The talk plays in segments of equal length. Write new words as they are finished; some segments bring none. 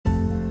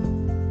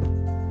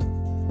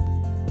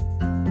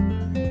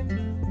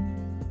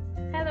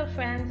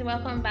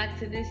welcome back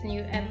to this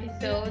new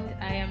episode.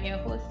 I am your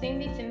host,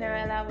 Cindy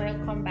Cinderella.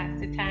 Welcome back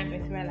to Time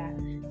with Rella.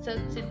 So,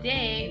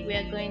 today we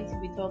are going to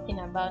be talking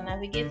about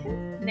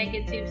navigating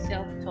negative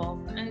self talk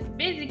and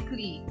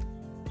basically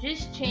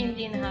just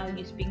changing how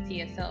you speak to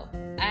yourself.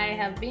 I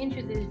have been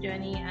through this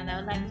journey and I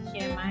would like to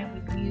share mine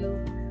with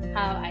you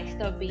how I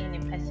stopped being a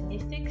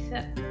pessimistic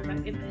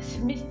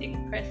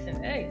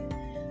person. Hey.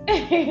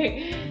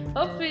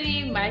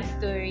 Hopefully, my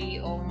story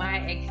or my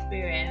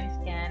experience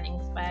can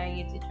inspire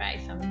you to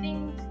try some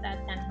things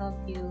that can help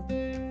you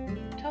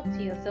talk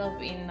to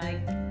yourself in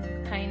like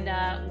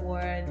kinder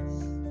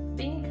words,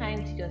 being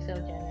kind to yourself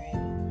generally.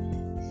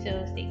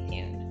 So, stay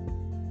tuned.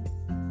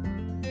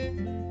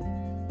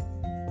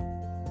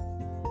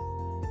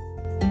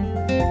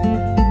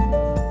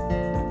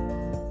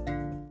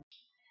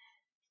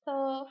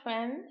 So,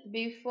 friends,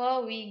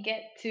 before we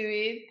get to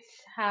it,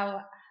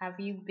 how have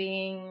you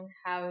been?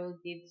 How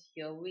did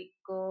your week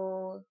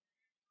go?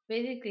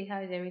 Basically,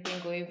 how is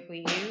everything going for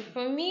you?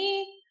 For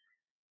me,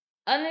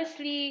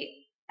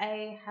 honestly,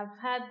 I have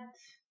had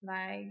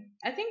like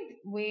I think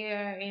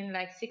we're in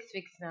like 6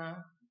 weeks now.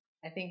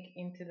 I think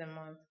into the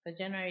month. For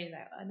January is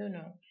like I don't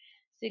know,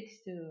 6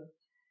 to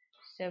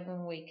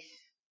 7 weeks.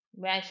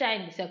 We're actually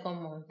in the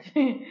second month.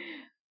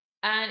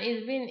 And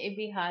it's been a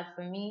bit hard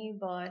for me,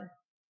 but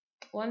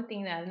one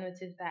thing that I've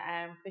noticed that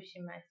I am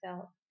pushing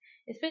myself,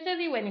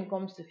 especially when it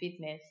comes to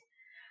fitness.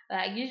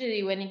 Like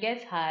usually when it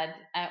gets hard,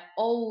 I'm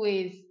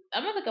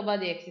not talking about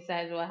the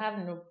exercise, but I have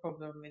no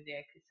problem with the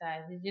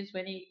exercise. It's just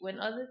when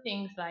other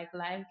things like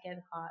life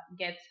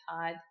gets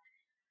hard,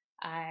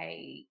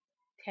 I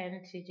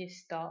tend to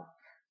just stop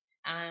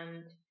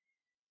and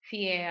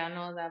fear and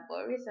all that.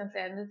 But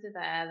recently I noticed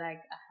that I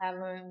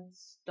haven't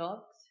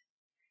stopped,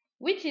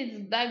 which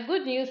is like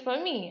good news for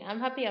me. I'm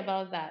happy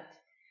about that.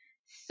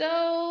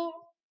 So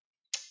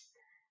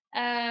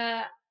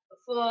uh,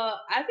 for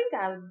I think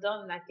I've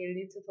done like a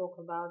little talk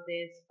about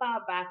this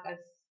far back as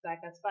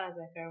far as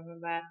I can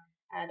remember.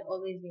 I'd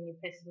always been a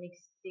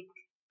pessimistic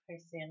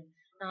person.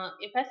 Now,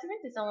 a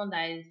pessimist is someone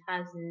that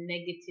has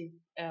negative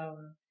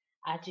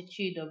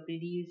attitude or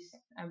beliefs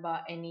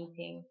about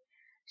anything.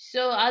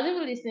 So I was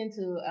even listening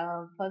to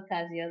a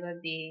podcast the other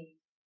day,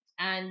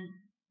 and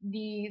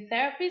the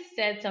therapist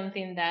said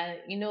something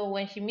that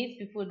when she meets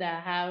people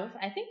that have,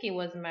 I think it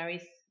was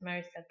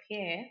Marissa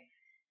Peer,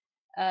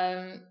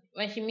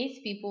 when she meets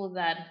people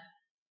that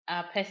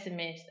are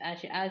pessimists and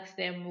she asks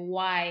them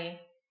why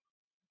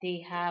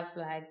they have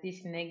like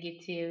this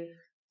negative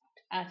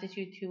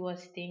attitude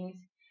towards things,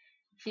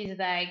 she's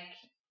like,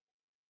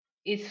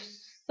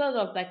 it's sort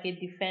of like a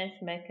defense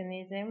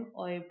mechanism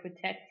or a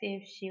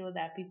protective shield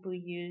that people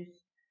use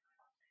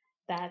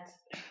that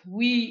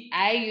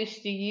I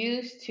used to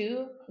use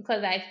too,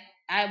 because I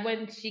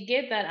when she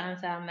gave that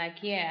answer, I'm like,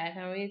 yeah, I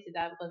can relate to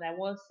that because I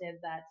once said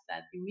that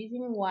the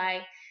reason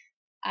why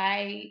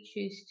I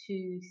choose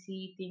to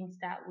see things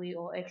that way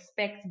or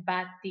expect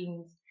bad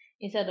things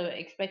instead of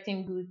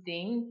expecting good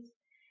things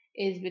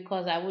is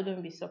because I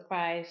wouldn't be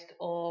surprised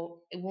or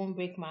it won't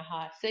break my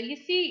heart. So you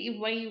see,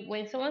 if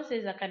when someone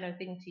says that kind of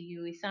thing to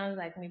you, it sounds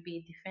like maybe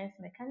a defense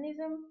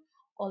mechanism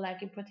or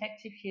like a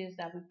protective shield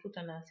that we put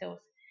on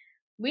ourselves.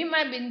 We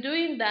might be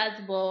doing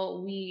that,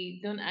 but we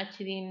don't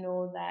actually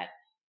know that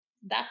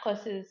that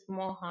causes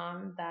more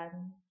harm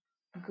than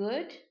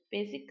good,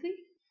 basically.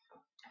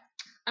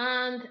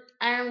 And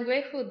I am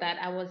grateful that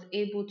I was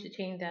able to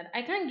change that.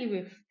 I can't give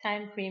a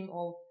time frame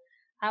of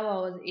how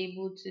I was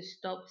able to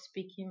stop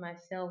speaking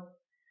myself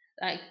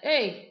like,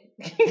 hey,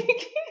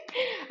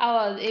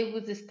 I was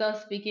able to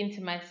stop speaking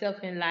to myself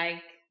in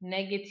like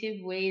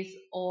negative ways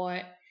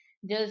or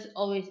just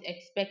always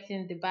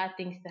expecting the bad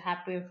things to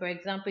happen. For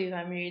example, if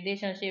I'm in a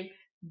relationship,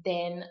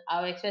 then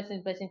I'll expect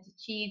the person to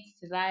cheat,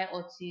 to lie,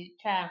 or to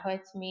try and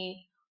hurt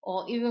me.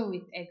 Or even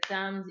with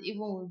exams,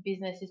 even with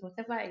businesses,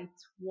 whatever it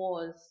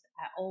was,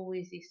 I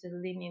always used to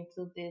lean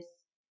into this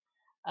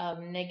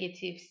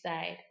negative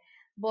side.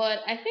 But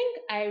I think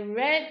I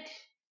read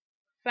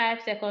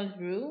 5 Seconds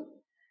Rule,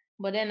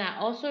 but then I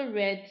also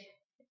read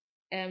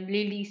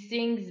Lily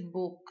Singh's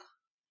book.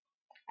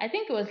 I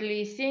think it was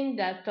Lily Singh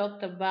that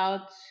talked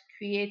about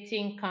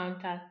creating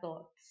counter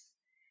thoughts,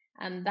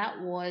 and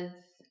that was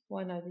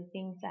one of the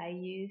things I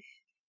used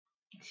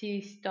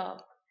to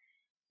stop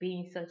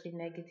being such a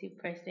negative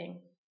person.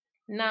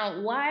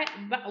 Now, why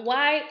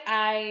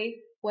I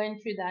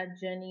went through that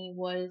journey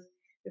was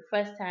the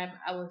first time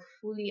I was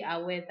fully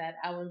aware that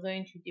I was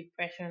going through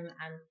depression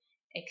and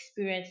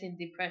experiencing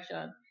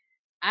depression.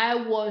 I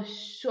was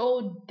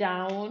so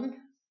down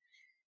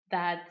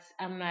that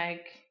I'm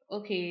like,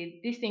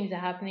 okay, these things are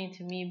happening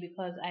to me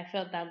because I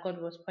felt that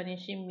God was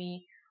punishing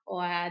me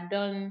or I had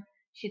done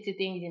shitty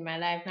things in my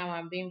life. Now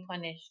I'm being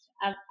punished.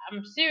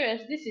 I'm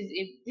serious. This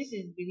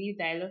is belief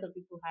that a lot of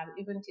people have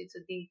even till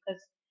today because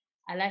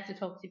I like to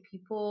talk to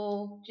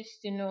people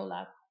just to know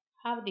like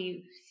how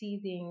they see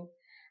things.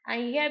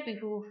 And you hear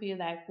people who feel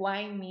like,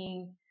 why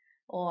me?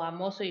 Or I'm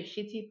also a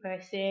shitty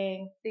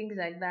person, things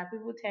like that.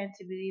 People tend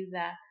to believe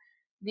that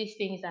these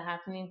things are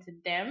happening to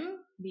them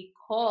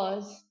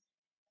because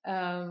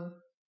um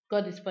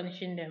God is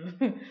punishing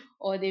them,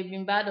 or they've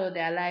been bad all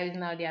their lives,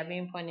 now they are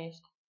being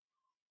punished.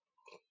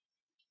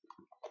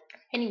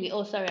 Anyway,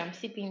 oh sorry, I'm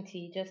sipping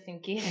tea just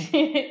in case.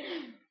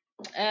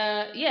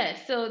 Yeah,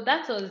 so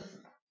that was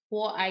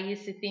what I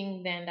used to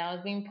think then, that I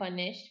was being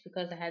punished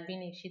because I had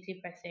been a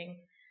shitty person.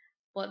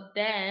 But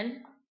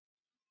then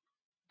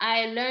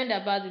I learned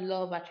about the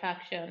law of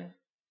attraction.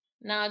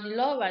 Now, the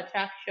law of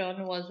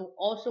attraction was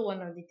also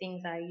one of the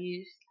things I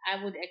used.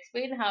 I would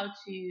explain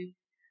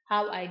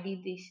how I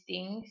did these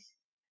things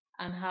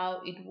and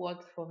how it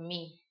worked for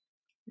me.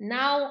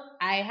 Now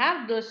I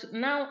have those.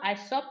 Now I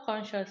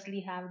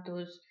subconsciously have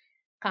those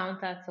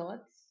counter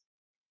thoughts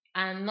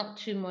and not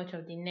too much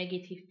of the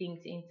negative things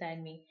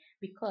inside me,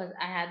 because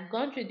I had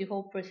gone through the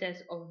whole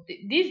process of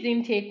this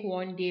didn't take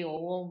one day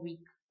or 1 week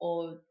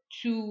or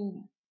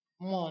 2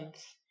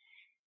 months.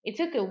 It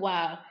took a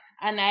while,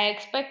 and I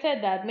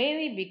expected that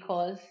mainly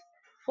because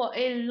for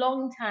a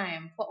long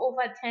time, for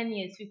over 10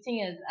 years, 15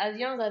 years, as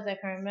young as I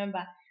can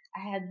remember,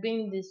 I had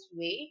been this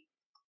way.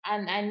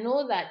 And I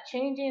know that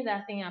changing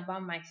that thing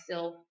about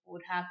myself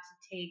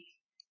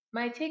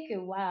might take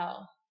a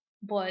while.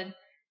 But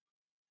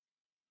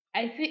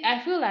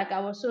I feel like I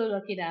was so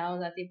lucky that I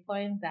was at a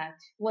point that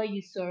where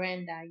you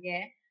surrender,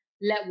 yeah,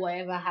 let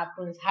whatever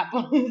happens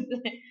happens.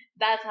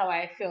 That's how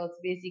I felt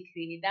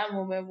basically. That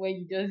moment where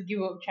you just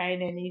give up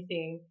trying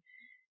anything,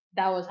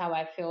 that was how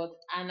I felt.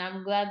 And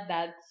I'm glad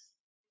that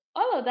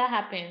all of that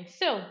happened.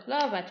 So,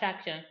 law of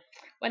attraction.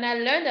 When I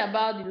learned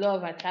about the law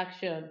of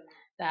attraction,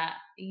 that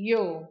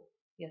your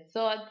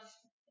thoughts,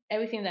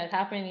 everything that's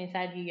happening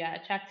inside you, you're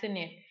attracting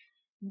it.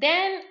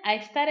 Then I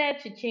started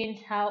to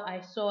change how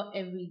I saw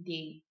every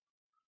day.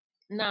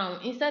 Now,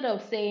 instead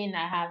of saying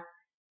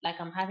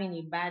I'm having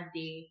a bad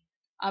day,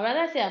 I'd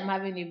rather say I'm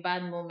having a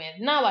bad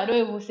moment. Now I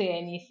don't even say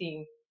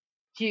anything.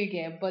 Do you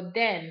get? But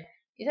then,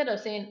 instead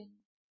of saying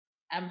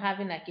I'm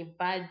having like a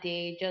bad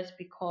day just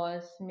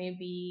because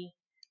maybe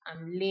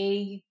I'm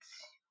late,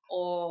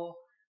 or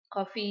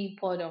coffee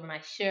poured on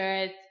my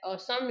shirt, or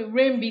some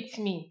rain beats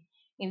me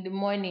in the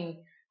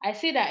morning. I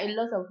see that a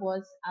lot of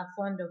us are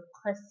fond of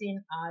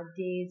cursing our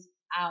days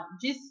out.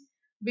 Just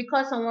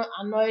because someone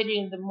annoyed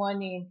you in the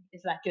morning,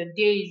 it's like your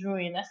day is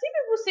ruined. I see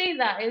people say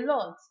that a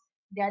lot.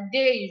 Their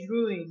day is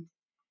ruined.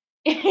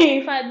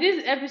 In fact,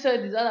 this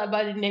episode is all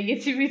about the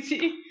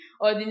negativity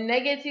or the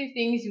negative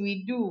things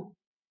we do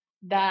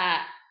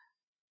that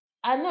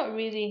are not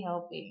really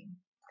helping.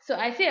 So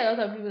I see a lot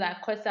of people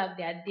that cut out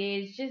their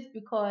days just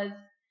because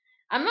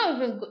I'm not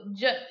even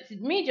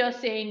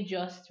just saying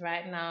just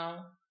right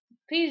now.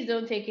 Please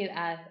don't take it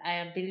as I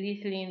am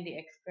belittling the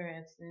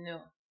experience.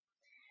 No,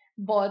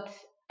 but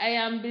I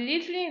am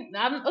belittling.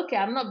 I'm okay.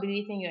 I'm not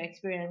belittling your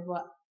experience,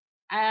 but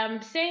I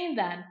am saying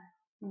that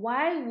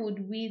why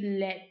would we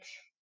let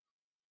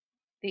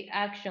the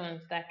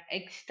actions, like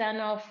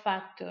external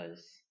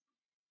factors,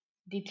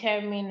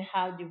 determine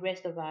how the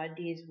rest of our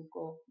days will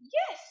go?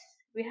 Yes,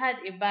 we had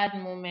a bad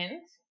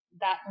moment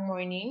that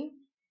morning,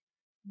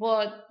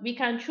 but we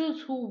can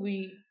choose who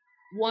we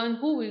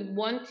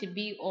want to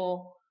be,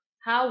 or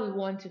how we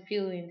want to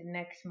feel in the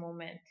next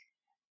moment.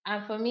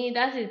 And for me,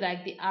 that is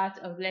like the art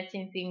of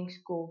letting things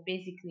go,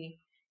 basically.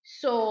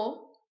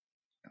 So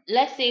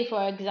let's say,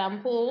 for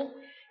example,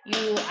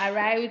 you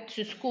arrive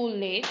to school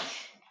late.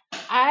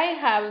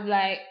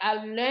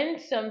 I've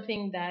learned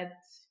something that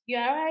you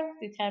arrive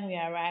the time you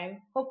arrive.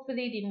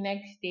 Hopefully the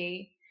next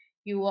day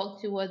you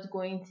work towards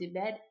going to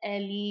bed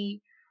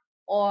early,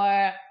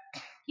 or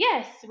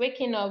yes,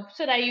 waking up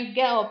so that you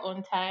get up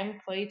on time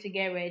for you to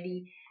get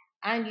ready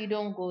and you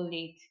don't go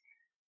late.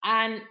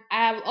 And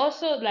I've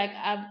also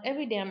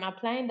every day I'm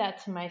applying that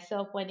to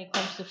myself when it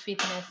comes to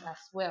fitness as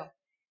well.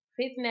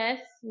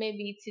 Fitness,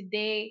 maybe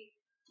today,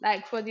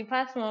 like for the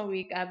past 1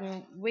 week, I've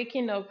been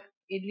waking up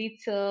a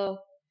little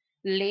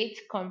late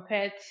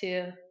compared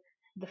to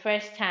the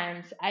first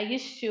times. I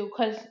used to,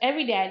 because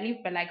every day I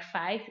leave by like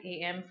 5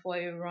 a.m. for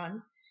a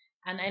run.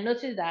 And I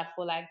noticed that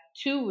for like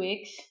 2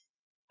 weeks,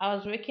 I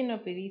was waking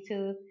up a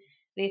little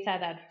later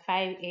than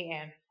 5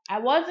 a.m.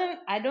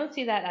 I don't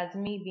see that as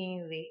me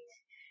being late.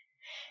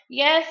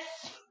 Yes,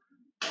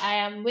 I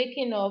am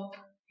waking up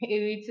a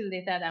little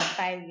later than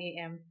 5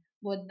 a.m.,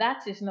 but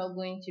that is not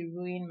going to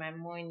ruin my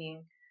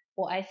morning.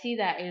 But I see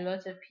that a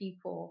lot of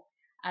people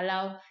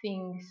allow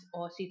things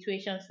or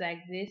situations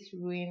like this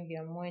ruin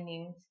their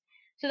mornings.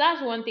 So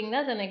that's one thing,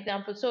 that's an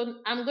example. So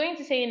I'm going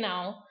to say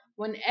now,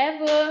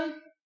 whenever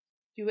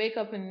you wake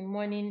up in the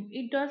morning,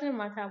 it doesn't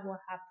matter what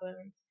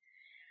happens.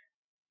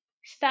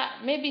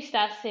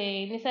 Start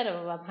saying, instead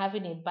of I'm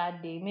having a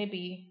bad day,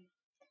 maybe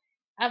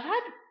I've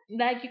had,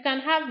 like, you can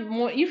have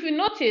more. If you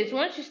notice,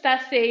 once you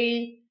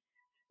say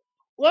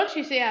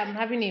I'm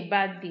having a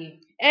bad day,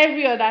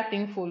 every other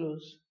thing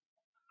follows.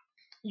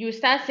 You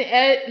start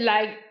saying,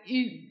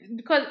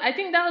 because I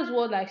think that was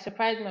what like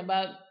surprised me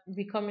about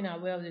becoming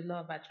aware of the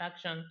law of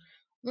attraction.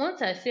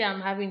 Once I say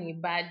I'm having a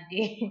bad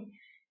day,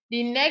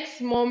 the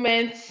next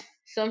moment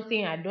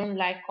something I don't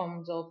like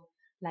comes up,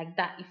 like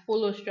that, it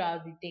follows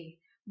throughout the day.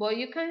 But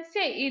you can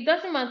say it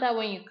doesn't matter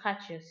when you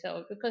catch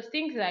yourself, because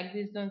things like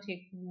this don't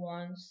take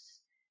once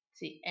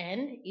to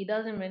end. It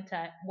doesn't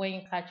matter when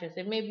you catch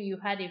yourself. Maybe you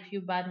had a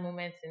few bad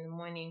moments in the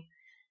morning.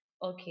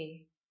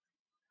 Okay,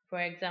 for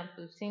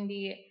example,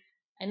 Cindy,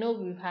 I know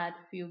we've had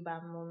few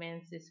bad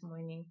moments this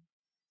morning,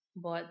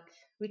 but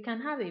we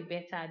can have a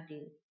better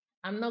day.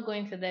 I'm not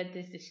going to let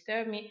this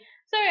disturb me.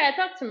 Sorry, I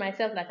talk to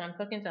myself like I'm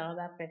talking to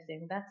another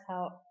person. That's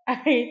how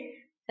I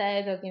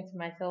started talking to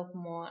myself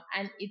more,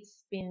 and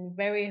it's been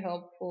very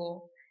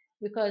helpful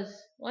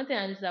because one thing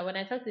I know is that when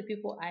I talk to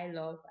people I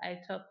love, I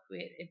talk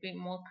with a bit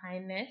more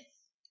kindness,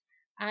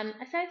 and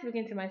I started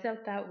speaking to myself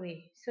that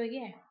way. So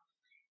yeah,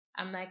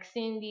 I'm like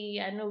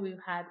Cindy. I know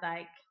we've had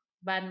like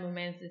bad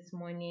moments this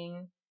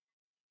morning.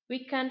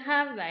 We can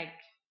have like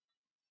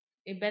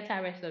a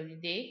better rest of the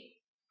day.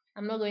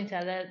 I'm not going to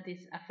let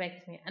this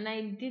affect me. And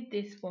I did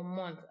this for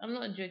months. I'm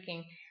not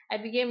joking. I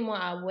became more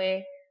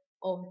aware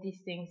of these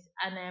things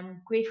and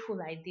I'm grateful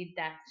I did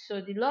that.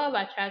 So the law of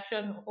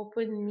attraction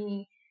opened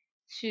me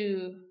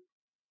to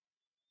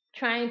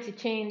trying to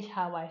change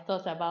how I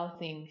thought about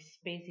things,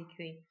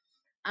 basically.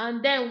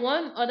 And then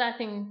one other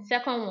thing,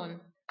 second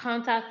one,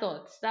 counter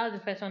thoughts. That was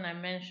the first one I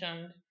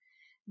mentioned.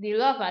 The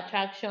law of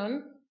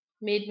attraction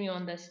made me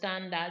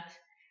understand that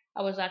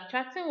I was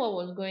attracting what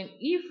was going.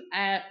 If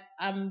I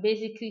am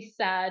basically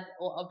sad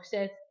or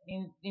upset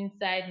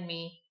inside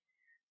me,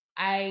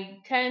 I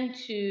tend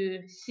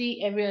to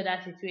see every other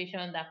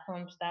situation that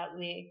comes that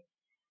way.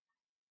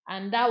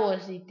 And that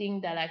was the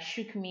thing that like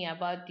shook me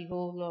about the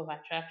whole law of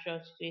attraction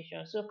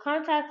situation. So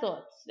counter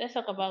thoughts. Let's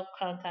talk about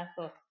counter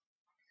thoughts.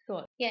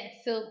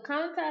 Yes, so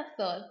counter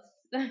thoughts.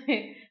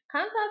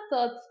 Counter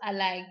thoughts are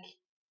like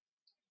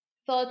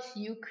thoughts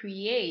you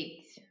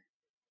create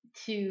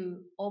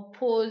to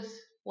oppose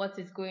what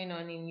is going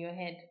on in your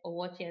head or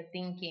what you're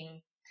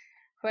thinking.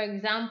 For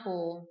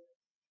example,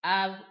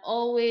 I've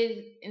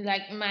always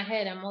like in my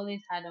head, I'm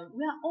always hard on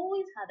we are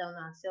always hard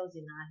on ourselves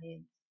in our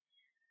head.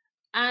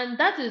 And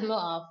that is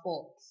not our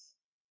fault.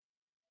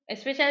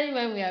 Especially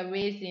when we are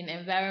raised in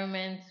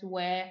environments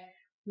where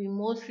we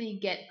mostly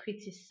get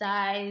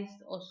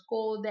criticized or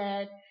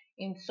scolded,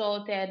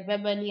 insulted,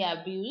 verbally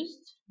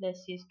abused.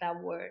 Let's use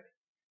that word.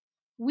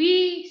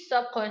 We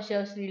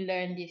subconsciously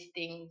learn these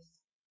things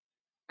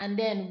and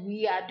then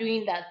we are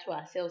doing that to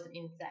ourselves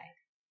inside.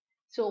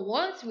 So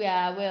once we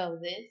are aware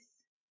of this,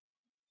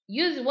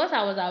 use what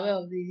I was aware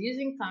of this,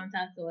 using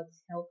counter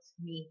thoughts helped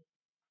me.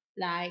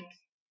 Like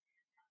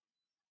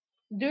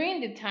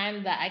during the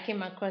time that I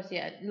came across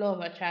the law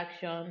of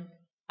attraction,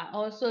 I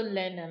also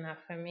learned an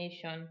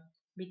affirmation: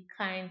 be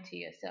kind to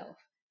yourself.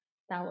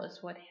 That was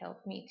what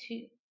helped me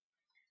too.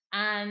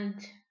 And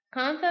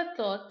counter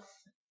thoughts,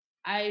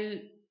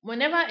 I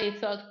whenever a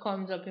thought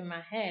comes up in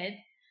my head,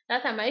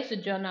 that time I used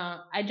to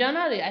journal. I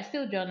journal it. I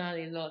still journal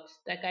a lot.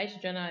 Like I used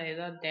to journal a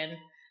lot then.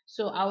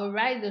 So I will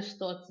write those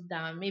thoughts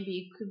down. Maybe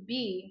it could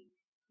be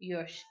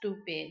you're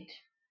stupid,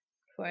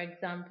 for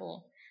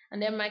example.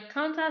 And then my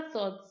counter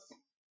thought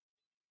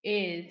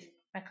is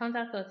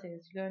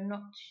you're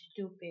not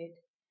stupid.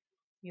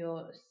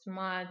 You're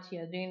smart.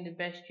 You're doing the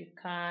best you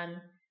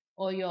can.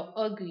 Or you're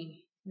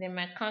ugly. Then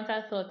my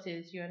counter thought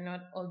is you're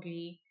not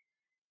ugly,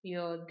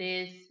 you're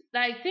this.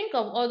 Like think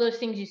of all those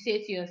things you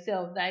say to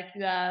yourself, like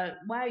you are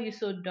why are you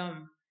so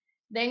dumb?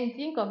 Then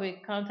think of a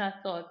counter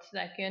thought,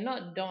 like you're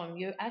not dumb,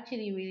 you're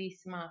actually really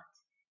smart.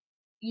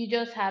 You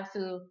just have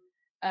to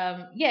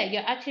yeah,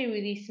 you're actually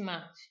really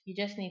smart. You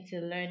just need to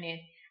learn it.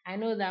 I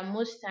know that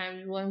most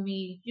times when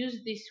we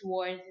use these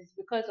words it's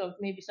because of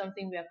maybe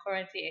something we are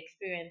currently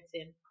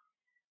experiencing.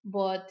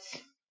 But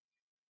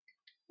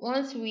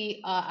once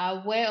we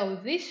are aware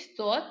of these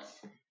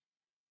thoughts,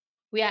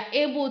 we are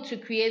able to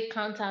create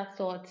counter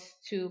thoughts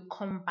to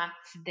combat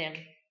them,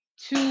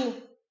 to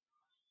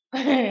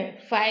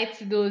fight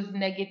those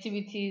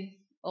negativities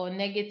or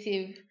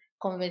negative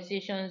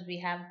conversations we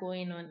have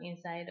going on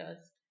inside us.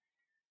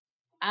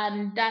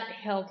 And that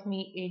helped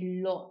me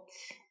a lot.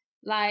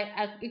 Like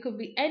it could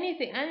be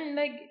anything, and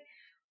like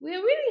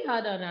we're really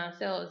hard on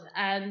ourselves.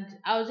 And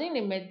I was in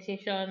a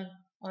meditation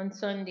on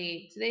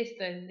Sunday. Today's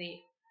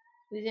Thursday.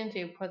 Listening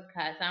to a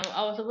podcast.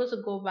 I was supposed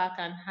to go back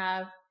and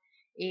have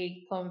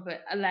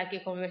like a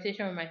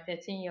conversation with my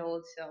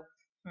 13-year-old self.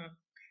 Hmm.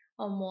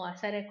 Oh, more, I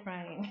started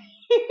crying.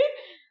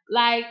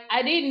 Like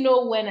I didn't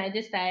know when I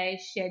just started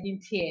shedding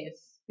tears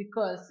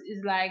because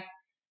it's like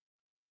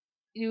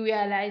the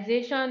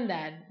realization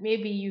that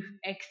maybe you've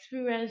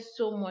experienced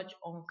so much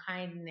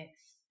unkindness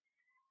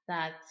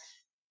that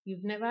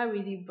you've never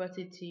really brought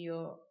it to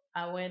your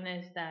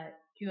awareness that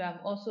you have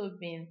also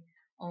been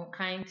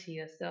unkind to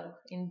yourself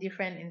in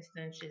different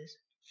instances.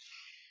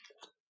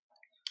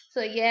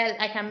 So yeah,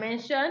 like I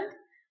mentioned,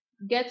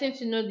 getting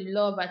to know the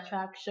law of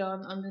attraction,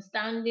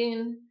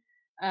 understanding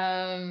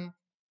um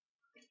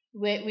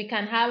where we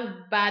can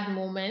have bad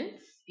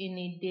moments in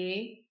a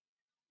day,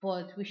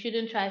 but we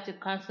shouldn't try to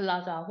cancel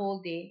out our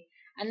whole day.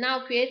 And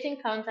now creating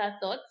counter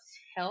thoughts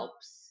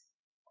helps.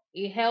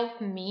 It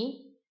helped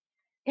me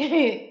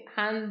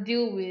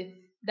handle with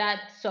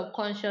that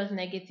subconscious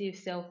negative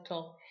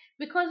self-talk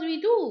because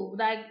we do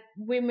like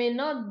we may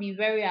not be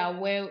very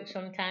aware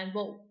sometimes,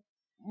 but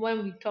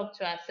when we talk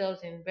to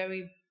ourselves in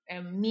very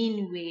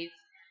mean ways.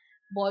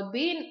 But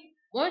being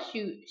once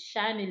you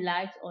shine a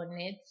light on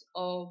it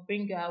or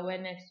bring your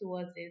awareness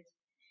towards it,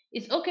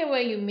 it's okay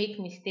when you make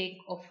mistake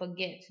or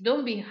forget.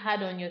 Don't be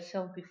hard on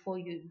yourself before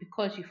you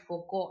because you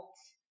forgot.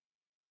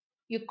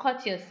 You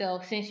caught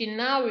yourself. Since you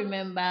now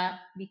remember,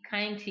 be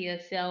kind to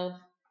yourself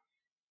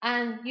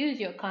and use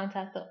your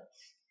counter thoughts.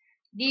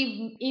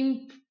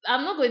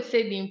 I'm not going to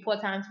say the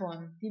important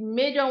one. The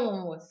major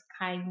one was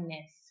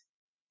kindness.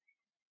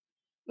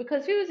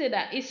 Because people say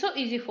that it's so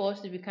easy for us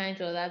to be kind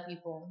to other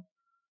people,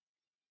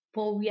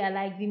 but we are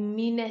like the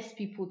meanest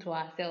people to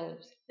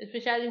ourselves,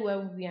 especially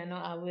when we are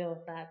not aware of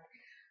that.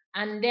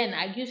 And then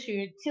I used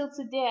to, till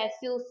today, I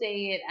still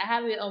say it. I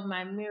have it on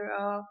my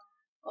mirror,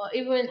 or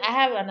even I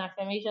have an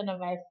affirmation on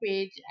my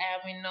fridge.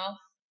 I am enough.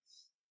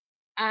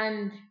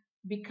 And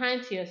be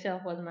kind to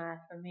yourself was my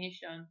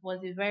affirmation.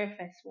 Was the very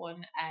first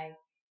one I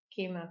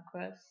came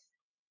across.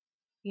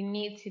 You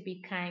need to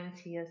be kind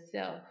to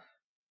yourself.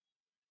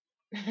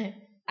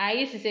 I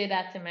used to say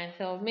that to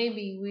myself.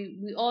 Maybe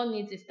we all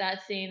need to start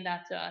saying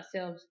that to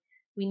ourselves.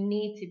 We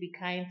need to be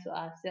kind to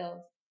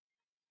ourselves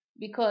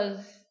because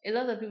a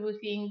lot of people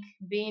think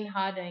being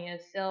hard on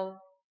yourself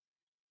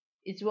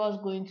is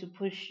what's going to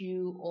push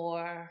you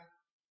or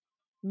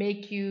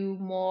make you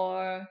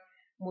more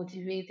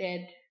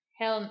motivated.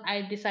 Hell,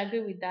 I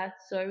disagree with that.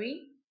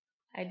 Sorry.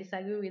 I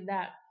disagree with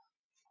that.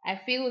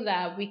 I feel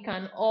that we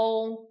can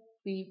all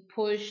be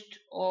pushed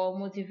or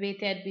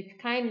motivated with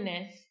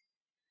kindness.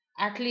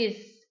 At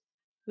least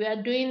we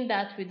are doing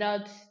that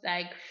without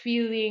like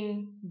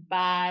feeling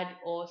bad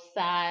or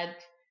sad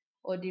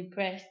or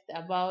depressed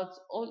about,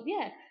 or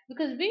yeah,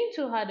 because being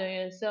too hard on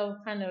yourself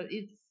kind of,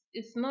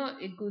 it's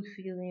not a good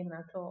feeling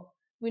at all.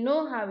 We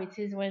know how it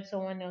is when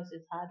someone else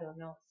is hard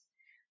on us,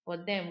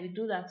 but then we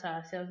do that to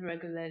ourselves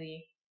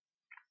regularly.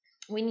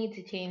 We need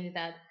to change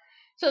that.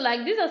 So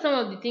like these are some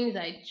of the things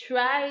I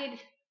tried,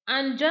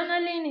 and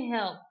journaling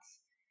helps.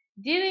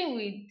 Dealing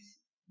with,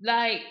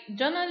 like,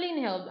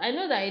 journaling helps. I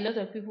know that a lot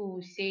of people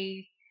will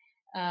say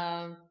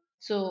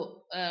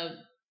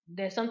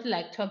there's something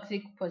like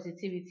toxic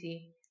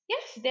positivity.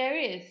 Yes, there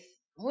is.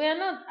 We are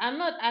not I'm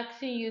not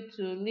asking you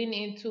to lean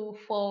into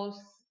false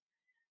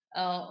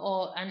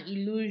or an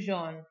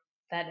illusion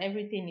that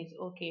everything is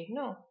okay.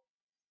 No,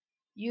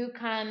 you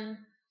can,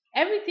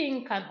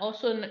 everything can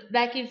also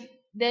like, it's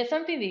there's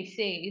something they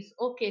say, it's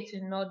okay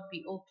to not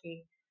be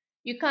okay.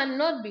 You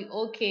cannot be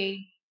okay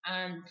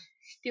and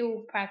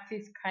still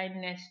practice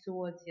kindness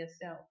towards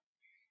yourself.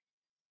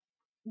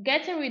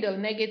 Getting rid of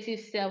negative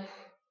self,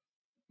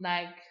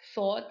 like,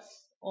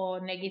 thoughts or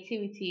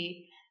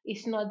negativity,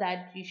 it's not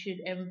that you should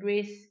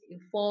embrace a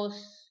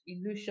false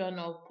illusion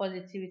of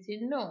positivity.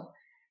 No,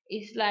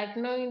 it's like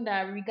knowing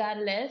that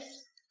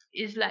regardless,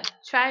 it's like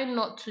try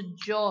not to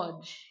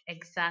judge.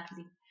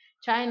 Exactly,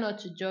 try not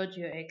to judge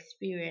your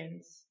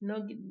experience.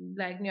 No,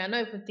 like you're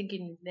not even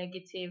thinking it's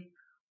negative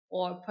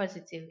or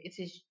positive. It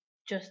is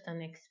just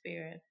an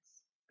experience,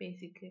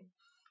 basically.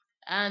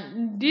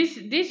 And this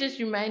just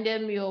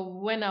reminded me of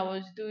when I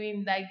was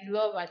doing like the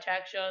law of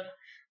attraction,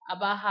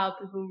 about how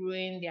people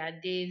ruin their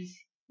days,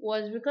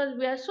 was because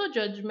we are so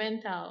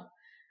judgmental.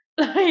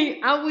 Like,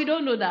 and we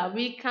don't know that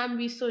we can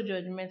be so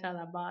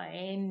judgmental about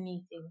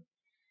anything.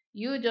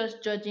 You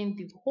just judging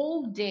the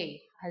whole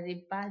day as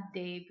a bad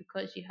day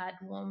because you had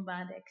one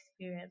bad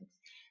experience.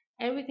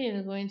 Everything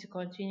is going to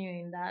continue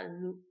in that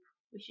loop.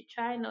 We should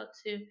try not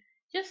to,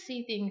 just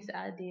see things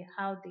as they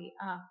how they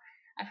are.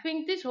 I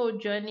think this whole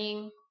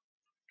journey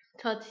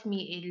taught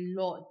me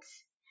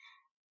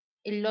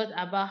a lot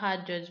about how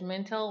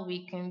judgmental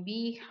we can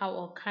be,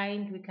 how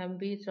unkind we can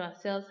be to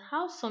ourselves,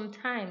 how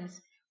sometimes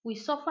we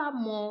suffer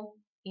more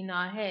in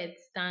our heads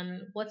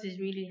than what is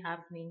really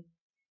happening.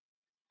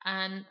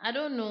 And I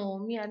don't know,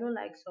 me, I don't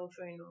like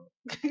suffering.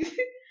 No.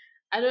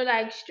 I don't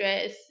like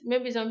stress.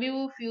 Maybe some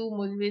people feel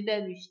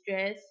motivated with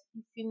stress.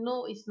 If you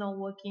know it's not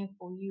working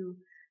for you,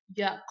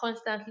 you're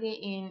constantly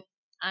in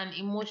an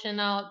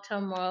emotional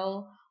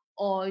turmoil,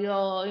 or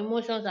your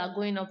emotions are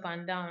going up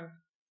and down.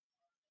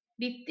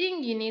 The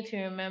thing you need to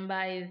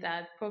remember is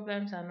that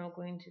problems are not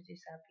going to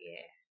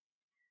disappear.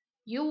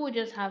 You will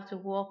just have to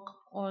work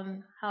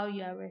on how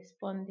you are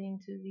responding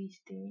to these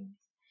things.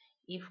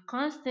 If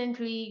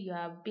constantly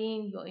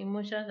your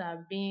emotions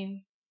are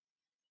being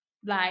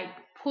like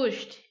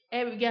pushed,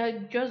 you're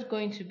just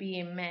going to be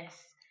a mess.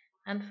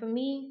 And for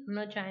me, I'm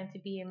not trying to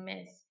be a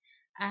mess.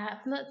 I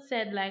have not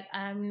said like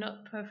I'm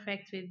not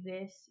perfect with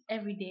this.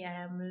 Every day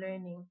I am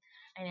learning,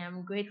 and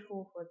I'm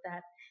grateful for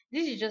that.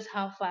 This is just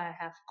how far I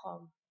have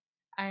come.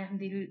 I am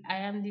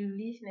the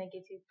least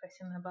negative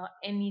person about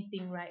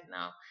anything right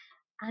now.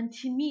 And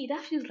to me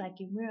that feels like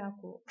a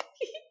miracle.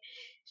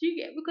 Do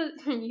you get, because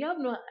you have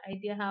no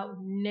idea how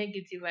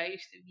negative I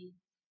used to be.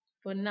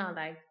 But now,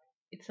 like,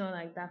 it's not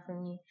like that for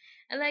me.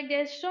 And like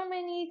there's so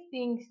many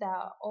things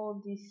that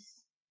all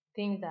these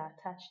things are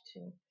attached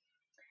to.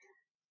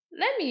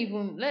 Let's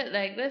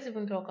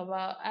even talk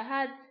about,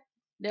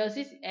 there was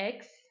this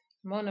ex,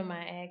 one of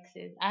my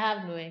exes. I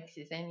have no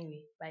exes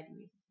anyway, by the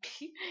way.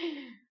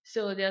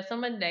 So there's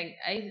someone like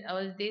I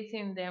was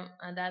dating them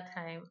at that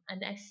time,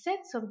 and I said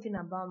something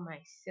about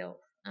myself.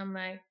 I'm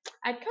like,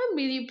 I can't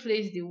really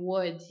place the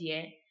words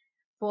here,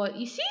 but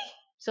you see,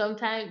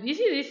 sometimes you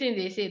see this thing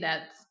they say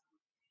that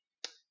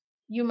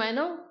you might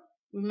not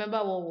remember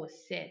what was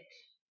said,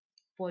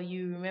 but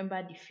you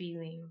remember the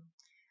feeling.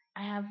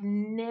 I have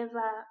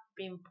never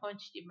been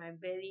punched in my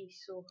belly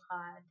so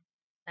hard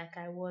like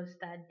I was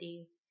that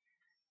day.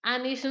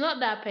 And it's not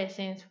that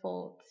person's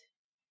fault.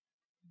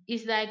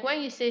 It's like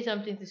when you say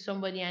something to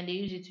somebody and they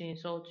use it to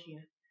insult you.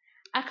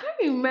 I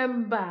can't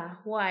remember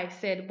what I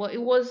said, but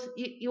it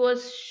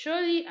was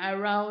surely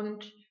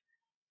around,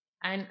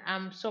 and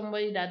I'm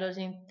somebody that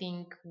doesn't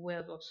think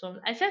well or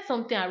something. I said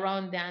something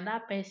around there, and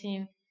that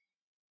person,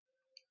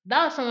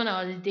 that was someone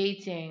I was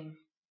dating,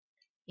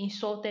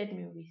 insulted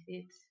me with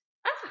it.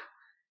 Ah,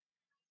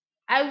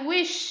 I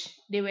wish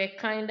they were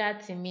kinder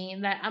to me.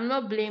 Like, I'm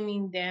not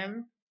blaming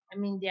them. I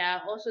mean, they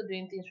are also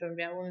doing things from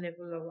their own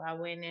level of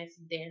awareness.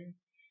 Then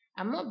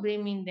I'm not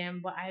blaming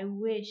them, but I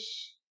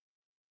wish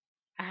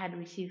I had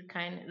received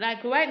kindness.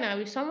 Like right now,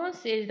 if someone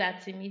says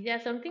that to me, there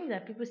are some things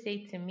that people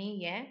say to me,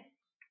 yeah,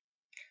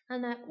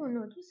 and I, oh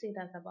no, don't say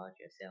that about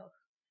yourself.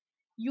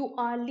 You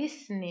are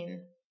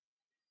listening.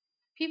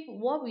 People,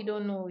 what we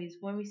don't know is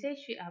when we say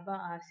shit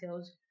about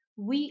ourselves,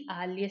 we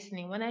are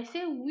listening. When I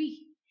say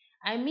we,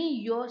 I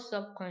mean your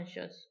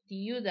subconscious, the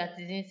you that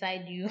is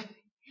inside you,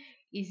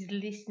 is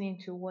listening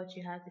to what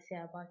you have to say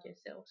about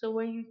yourself. So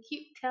when you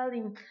keep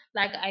telling,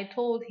 like I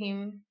told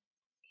him,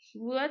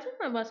 we were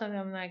talking about something.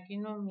 I'm like,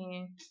 you know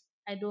me,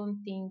 I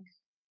don't think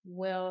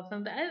well.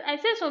 Something I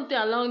said something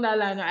along that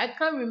line. I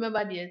can't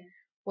remember this,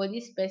 but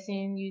this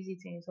person used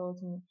it to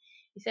insult me.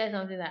 He said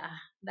something like,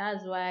 ah,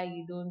 that's why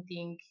you don't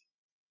think.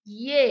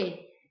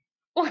 Yay!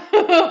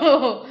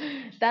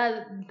 That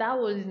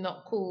was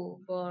not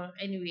cool. But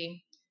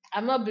anyway,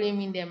 I'm not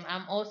blaming them.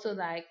 I'm also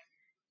like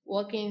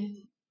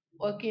working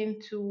working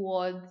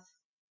towards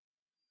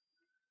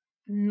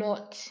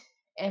not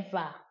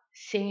ever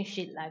saying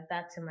shit like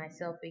that to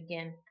myself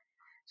again.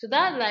 So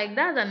that's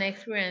an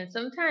experience.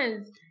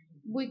 Sometimes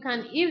we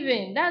can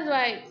even that's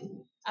why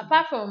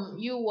apart from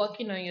you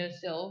working on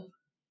yourself,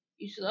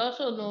 you should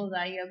also know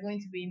that you're going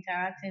to be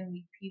interacting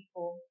with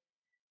people.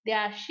 There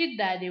are shit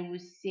that they will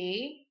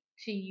say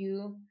to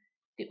you.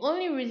 The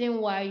only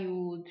reason why you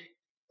would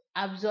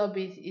absorb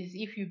it is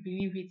if you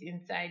believe it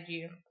inside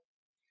you.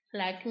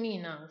 Like me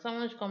now,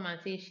 someone should come and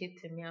say shit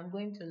to me, I'm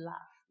going to laugh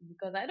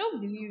because I don't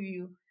believe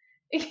you.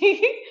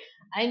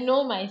 I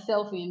know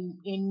myself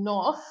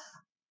enough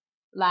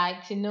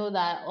like to know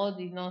that all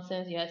the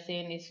nonsense you're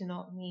saying is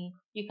not me.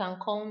 You can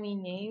call me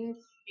names,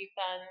 you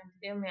can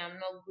tell me I'm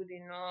not good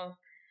enough.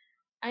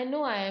 I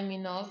know I am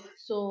enough.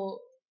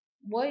 So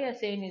what you're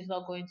saying is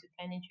not going to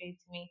penetrate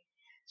me.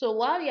 So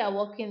while you're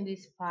walking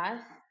this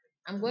path,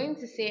 I'm going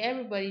to say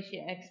everybody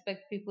should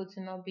expect people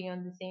to not be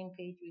on the same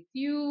page with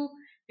you.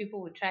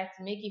 People will try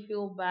to make you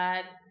feel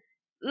bad.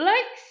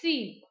 Like,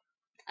 see,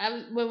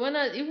 when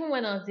even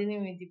when I was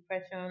dealing with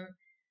depression,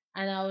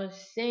 and I was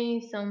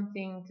saying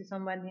something to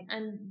somebody,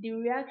 and the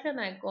reaction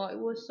I got, it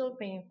was so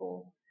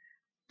painful.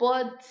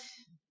 But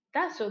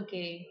that's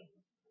okay.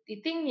 The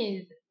thing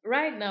is,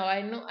 right now,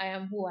 I know I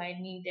am who I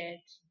needed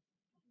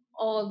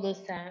all this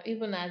time,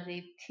 even as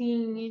a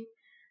teen,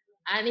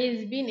 and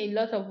it's been a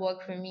lot of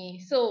work for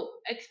me. So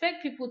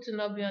expect people to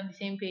not be on the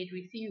same page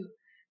with you,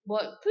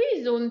 but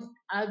please don't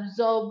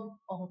absorb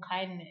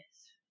unkindness.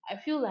 I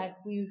feel like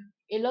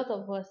a lot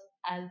of us,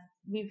 as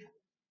we've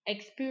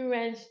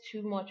experienced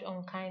too much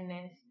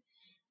unkindness,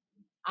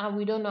 and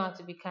we don't know how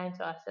to be kind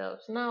to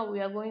ourselves. Now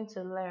we are going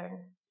to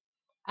learn.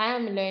 I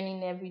am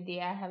learning every day.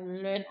 I have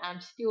learned.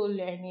 I'm still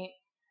learning.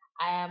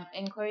 I am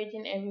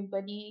encouraging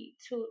everybody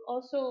to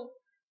also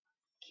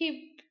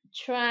keep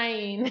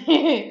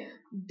trying.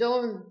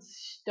 Don't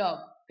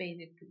stop,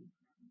 basically.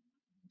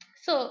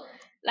 So,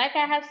 like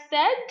I have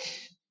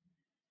said,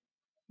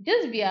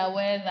 just be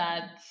aware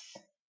that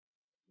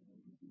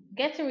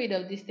getting rid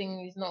of this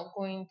thing is not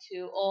going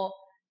to, or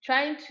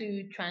trying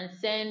to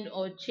transcend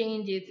or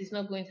change it is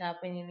not going to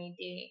happen in a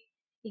day.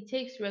 It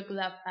takes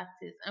regular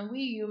practice, and we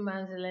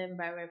humans learn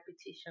by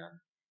repetition.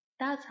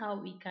 That's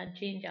how we can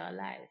change our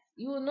lives.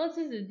 You will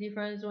notice the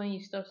difference when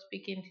you stop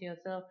speaking to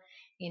yourself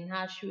in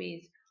harsh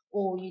ways.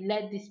 Oh, you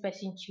let this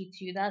person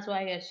cheat you, that's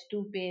why you're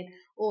stupid.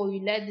 Oh,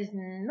 you let this.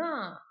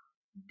 Nah,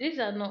 these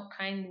are not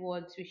kind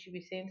words we should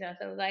be saying to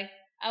ourselves. Like,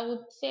 I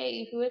would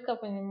say, if you wake up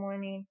in the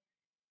morning,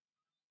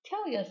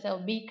 tell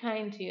yourself, be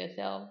kind to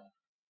yourself,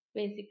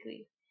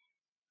 basically.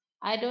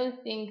 I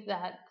don't think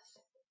that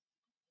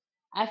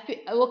I feel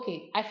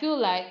okay. I feel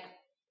like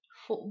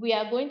we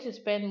are going to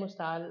spend most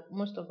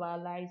of our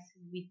lives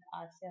with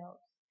ourselves.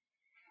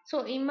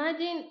 So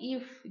imagine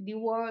if the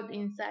world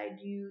inside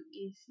you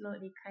is not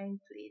a kind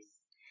place,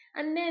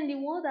 and then the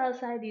world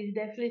outside is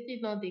definitely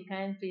not a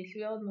kind place.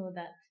 We all know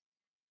that.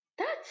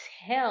 That's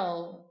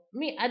hell.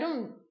 Me, I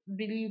don't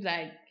believe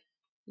like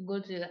you go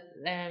to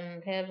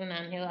heaven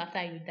and hell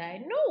after you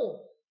die.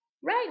 No.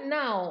 Right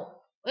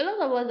now, a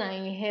lot of us are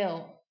in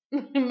hell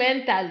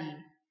mentally.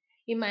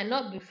 It might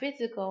not be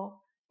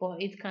physical,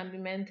 but it can be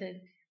mental,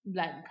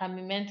 like can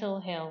be mental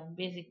health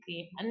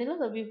basically. And a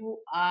lot of people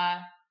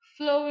are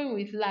flowing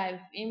with life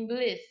in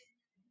bliss,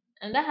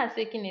 and that has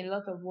taken a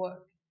lot of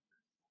work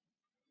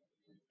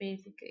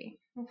basically.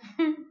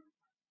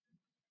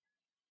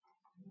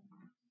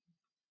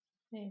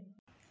 Yeah.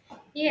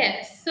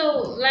 Yes,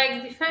 so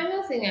like the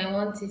final thing I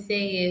want to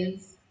say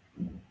is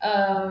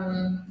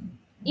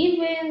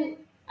even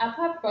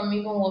apart from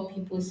even what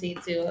people say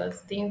to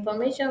us, the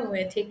information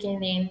we're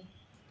taking in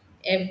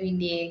every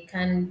day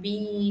can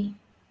be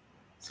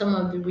some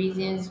of the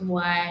reasons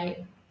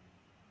why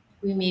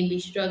we may be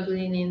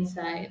struggling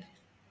inside.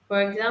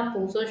 For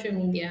example, social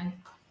media.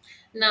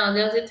 Now,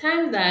 there was a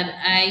time that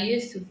I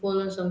used to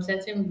follow some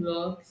certain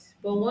blogs,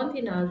 but one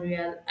thing I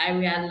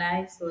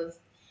realized was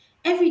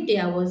every day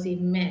I was a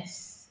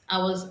mess. I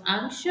was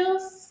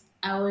anxious.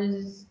 I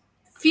was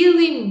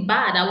feeling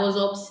bad. I was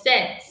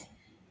upset.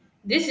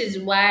 This is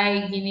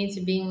why you need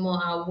to be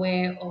more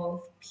aware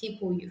of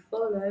people you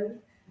follow,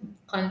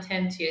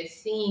 content you're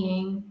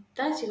seeing.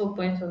 That's the whole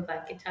point of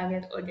like a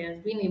target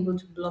audience, being able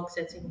to block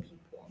certain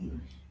people.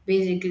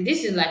 Basically,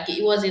 this is like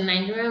it was a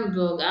Nigerian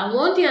blog, and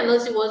one thing I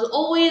noticed was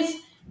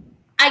always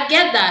I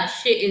get that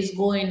shit is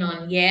going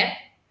on, yeah,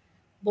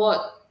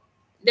 but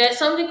there's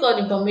something called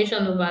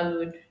information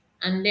overload.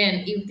 And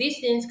then if these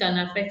things can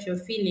affect your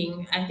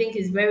feeling, I think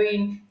it's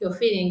very your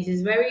feelings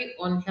is very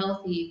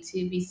unhealthy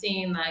to be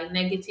seeing like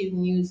negative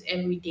news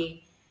every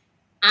day.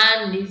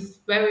 And it's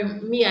very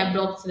me, I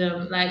blocked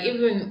them. Like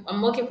even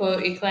I'm working for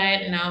a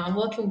client now, I'm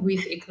working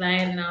with a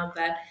client now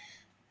that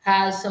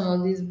has some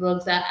of these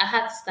blogs that I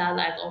had to start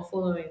like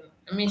unfollowing.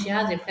 I mean, she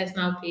has a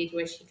personal page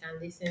where she can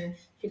listen,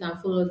 she can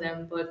follow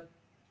them. But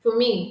for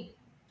me,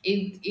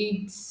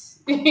 it's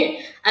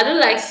I don't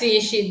like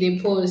seeing shit they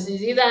post.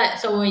 It's either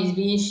someone is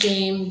being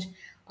shamed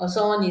or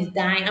someone is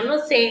dying. I'm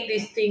not saying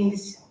these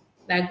things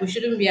like we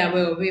shouldn't be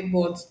aware of it,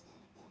 but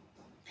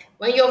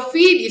when your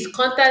feed is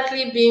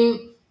constantly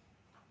being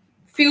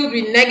filled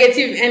with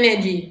negative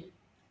energy,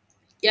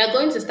 you're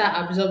going to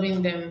start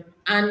absorbing them,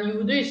 and you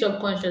will do it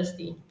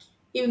subconsciously.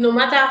 If no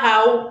matter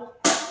how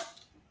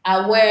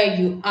aware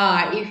you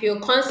are, if you're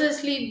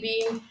constantly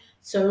being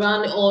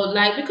surrounded or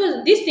like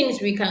because these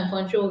things we can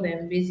control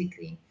them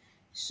basically.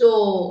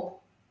 So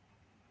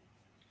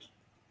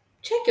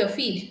check your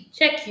feed,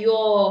 check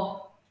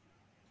your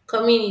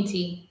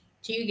community.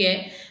 Do you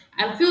get?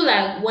 I feel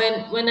like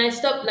when I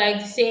stop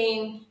like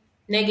saying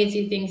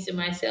negative things to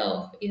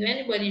myself, if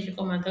anybody should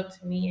come and talk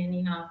to me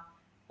anyhow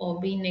or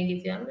being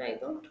negative, I'm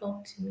like, don't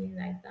talk to me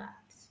like that.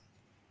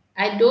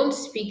 I don't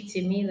speak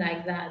to me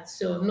like that.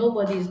 So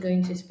nobody is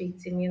going to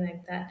speak to me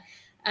like that.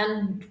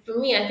 And for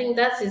me, I think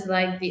that is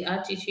like the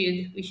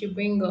attitude we should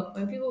bring up.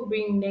 When people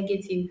bring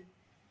negative,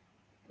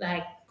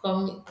 like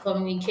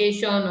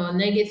communication or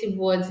negative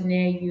words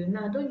near you,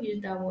 no, don't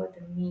use that word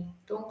on me.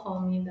 Don't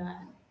call me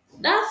that.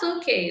 That's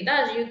okay.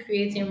 That's you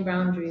creating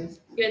boundaries.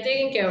 You're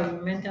taking care of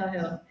your mental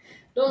health.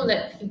 Don't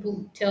let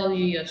people tell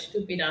you you're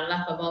stupid and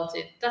laugh about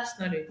it. That's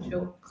not a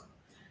joke.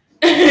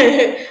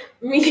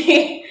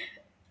 Me,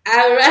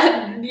 I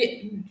rather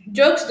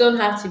jokes don't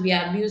have to be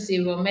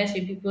abusive or mess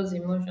with people's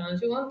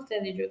emotions. You want to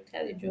tell a joke,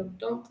 tell a joke.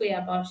 Don't play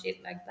about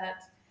shit like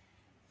that.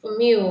 For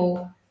me,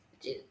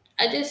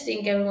 I just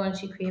think everyone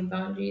should create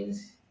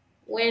boundaries.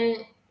 When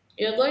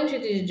you're going through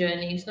this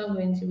journey, it's not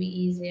going to be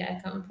easy. I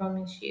can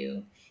promise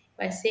you.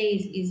 If I say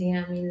it's easy,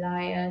 I'm a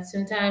liar.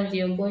 Sometimes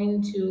you're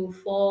going to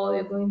fall.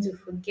 You're going to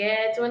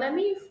forget. When I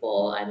mean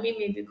fall, I mean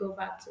maybe go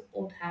back to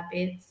old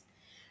habits.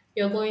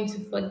 You're going to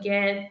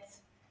forget,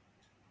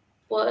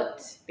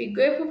 but be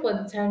grateful for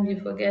the times you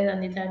forget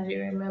and the times you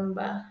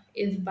remember.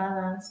 It's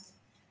balanced.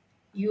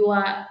 You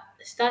are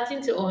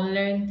starting to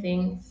unlearn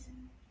things.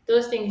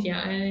 Those things you're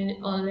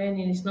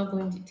unlearning is not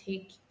going to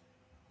take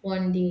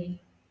one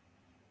day,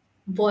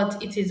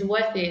 but it is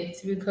worth it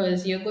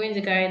because you're going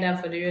to carry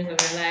that for the rest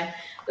of your life.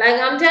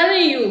 Like I'm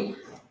telling you,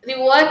 the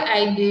work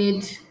I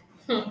did,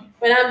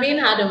 when I'm being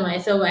hard on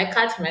myself, I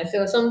catch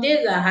myself. Some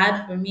days are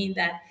hard for me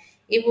that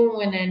even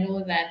when I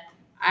know that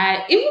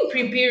I even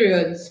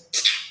pre-periods,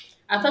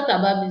 I've talked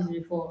about this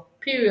before.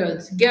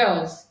 Periods,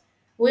 girls,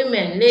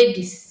 women,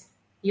 ladies,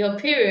 your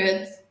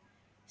periods.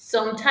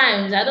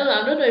 Sometimes I don't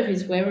know if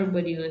it's for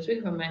everybody. I'll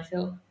speak for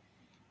myself.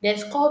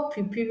 There's called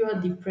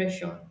pre-period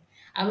depression.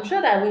 I'm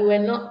sure that we were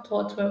not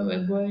taught when we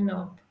were growing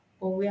up,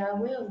 but we are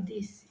aware of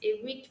this.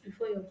 A week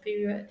before your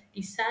period,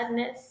 the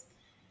sadness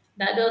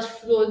that just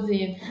flows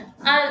in.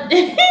 And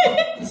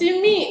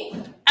to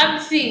me, I'm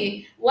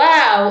see,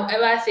 wow,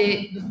 ever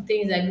say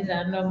things like this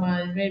are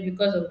normal, it's maybe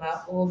because of our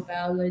whole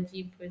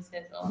biology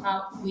process or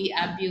how we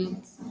are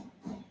built.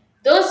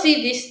 Don't see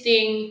these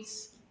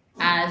things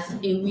as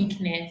a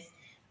weakness.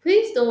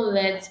 Please don't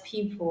let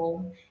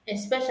people,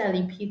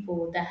 especially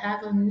people that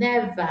have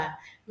never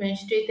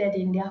menstruated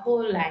in their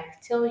whole life,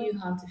 tell you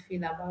how to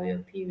feel about your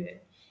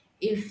period.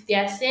 If they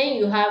are saying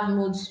you have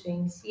mood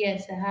swings,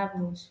 yes, I have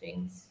mood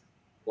swings.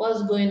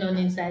 What's going on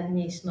inside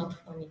me is not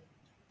funny.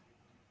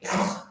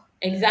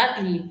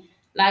 Exactly.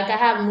 Like I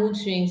have mood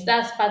swings.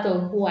 That's part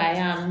of who I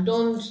am.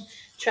 Don't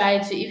try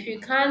to, if you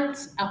can't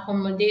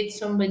accommodate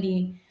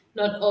somebody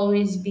not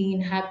always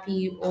being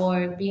happy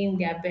or being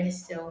their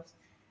best self,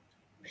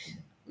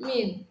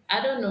 me,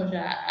 I don't know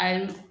that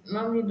I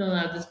normally don't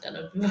have this kind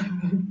of people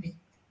around me.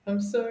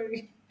 I'm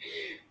sorry.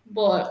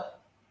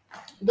 But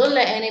don't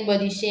let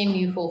anybody shame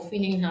you for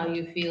feeling how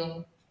you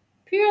feel.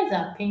 Periods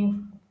are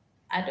painful.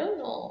 I don't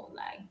know,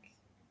 like,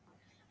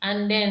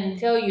 and then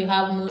tell you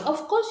have mood.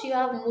 Of course, you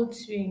have mood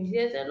swings.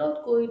 There's a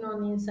lot going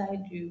on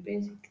inside you,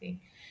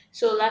 basically.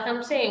 So, like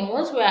I'm saying,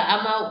 once we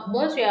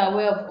are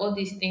aware of all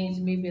these things,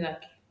 maybe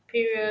like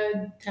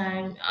period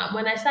time.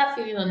 When I start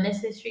feeling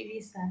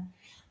unnecessarily sad,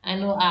 I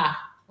know,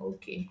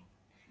 okay,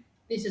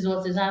 this is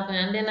what is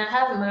happening, and then I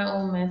have my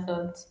own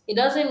methods. It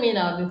doesn't mean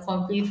I'll be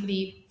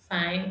completely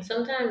fine.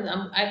 Sometimes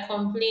I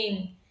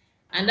complain,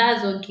 and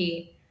that's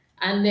okay.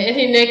 And then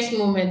the next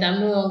moment,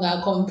 I'm no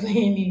longer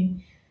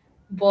complaining.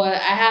 But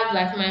I have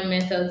like my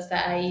methods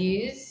that I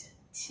use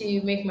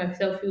to make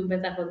myself feel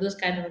better for those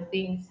kind of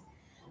things.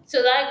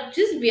 So like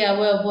just be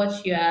aware of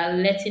what you are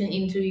letting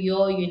into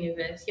your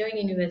universe. Your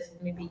universe is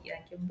maybe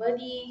like your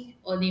body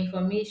or the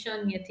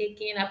information you're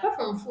taking. Apart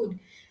from food,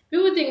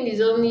 people think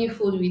it's only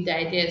food we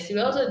digest. We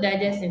also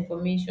digest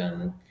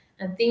information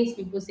and things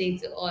people say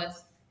to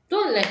us.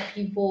 Don't let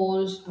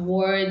people's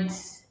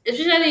words,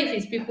 especially if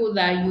it's people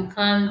that you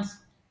can't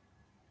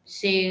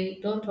say,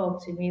 don't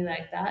talk to me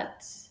like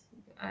that.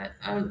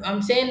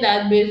 I'm saying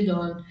that based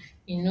on,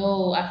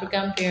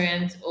 African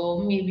parents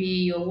or maybe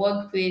your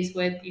workplace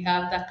where you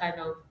have that kind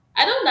of,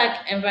 I don't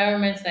like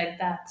environments like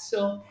that.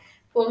 So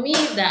for me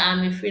that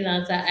I'm a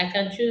freelancer, I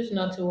can choose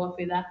not to work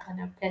with that kind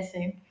of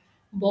person.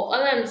 But all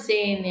I'm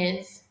saying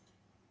is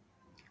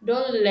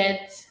don't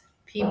let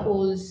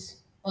people's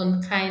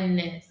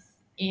unkindness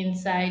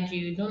inside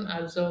you, don't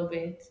absorb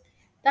it.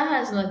 That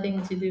has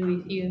nothing to do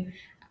with you.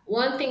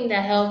 One thing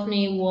that helped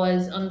me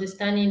was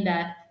understanding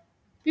that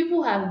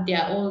people have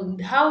their own,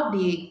 how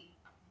they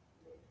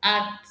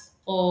act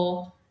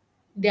or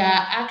their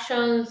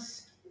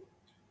actions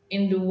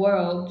in the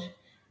world.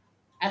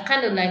 I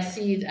kind of like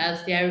see it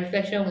as their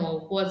reflection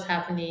of what's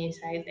happening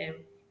inside them.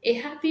 A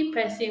happy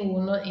person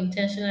will not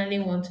intentionally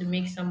want to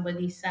make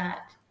somebody sad.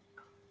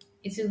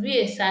 It will be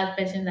a sad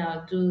person that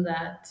will do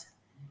that,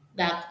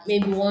 that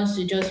maybe wants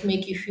to just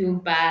make you feel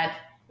bad.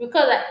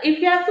 Because like, if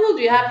you are filled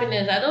with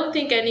happiness, I don't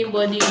think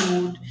anybody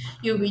would,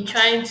 you'll be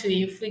trying to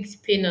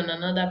inflict pain on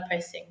another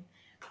person.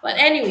 But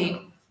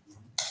anyway,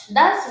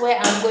 that's where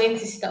I'm going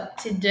to stop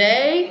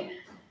today.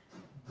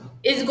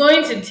 It's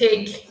going to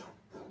take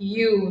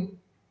you,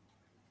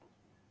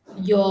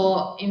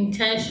 your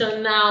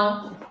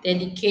intentional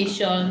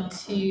dedication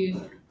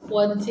to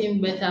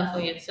wanting better for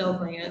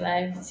yourself and your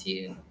life,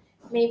 to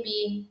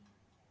maybe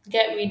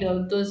get rid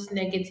of those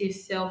negative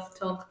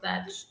self-talk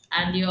that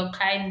and your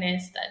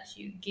kindness that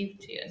you give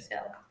to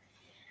yourself,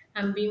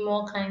 and be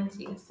more kind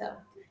to yourself.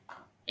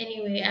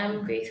 Anyway,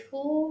 I'm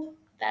grateful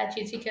that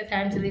you took your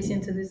time to listen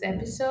to this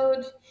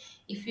episode.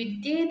 If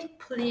you did,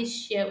 please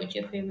share with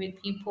your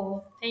favorite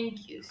people.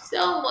 Thank you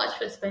so much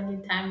for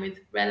spending time with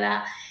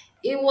Rella.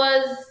 It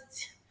was,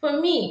 for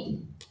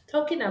me,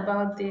 talking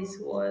about this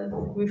was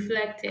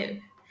reflective.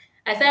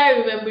 I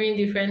started remembering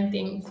different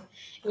things.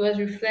 It was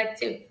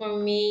reflective for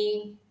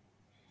me,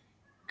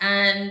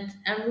 and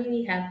I'm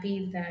really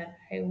happy that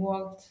I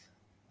worked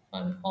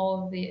on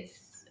all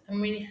this.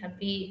 I'm really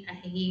happy I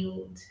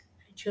healed.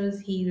 I chose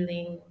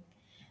healing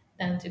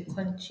than to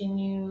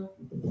continue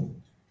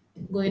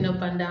going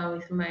up and down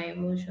with my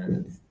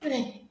emotions.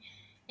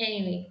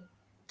 Anyway,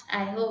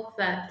 I hope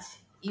that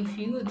if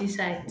you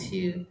decide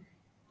to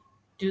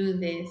do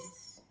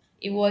this,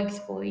 it works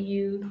for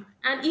you.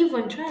 And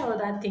even try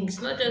other things.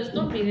 Not just,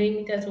 don't be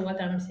limited to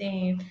what I'm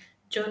saying.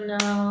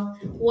 Journal,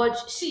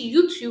 watch, see,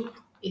 YouTube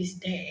is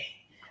there.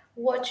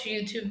 Watch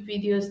YouTube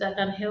videos that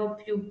can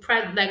help you,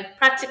 like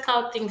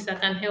practical things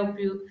that can help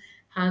you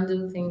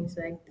handle things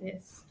like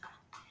this.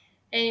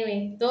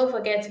 Anyway, don't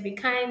forget to be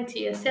kind to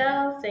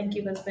yourself. Thank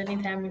you for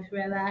spending time with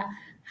Rella.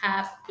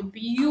 Have a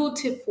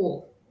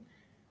beautiful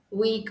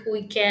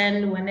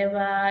weekend,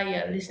 whenever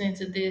you're listening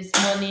to this,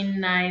 morning,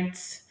 night.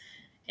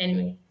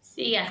 Anyway,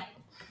 see ya.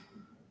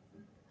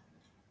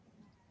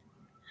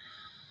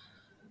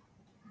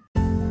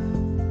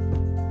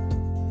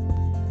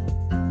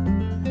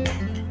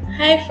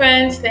 Hi,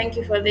 friends. Thank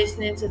you for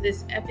listening to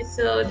this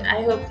episode.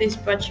 I hope this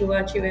brought you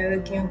what you were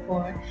looking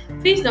for.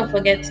 Please don't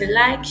forget to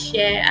like,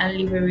 share, and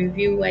leave a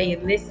review where you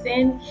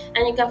listen.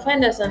 And you can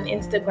find us on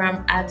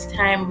Instagram at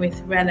Time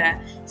with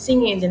Rella. See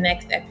you in the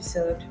next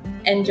episode.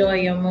 Enjoy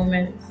your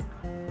moments.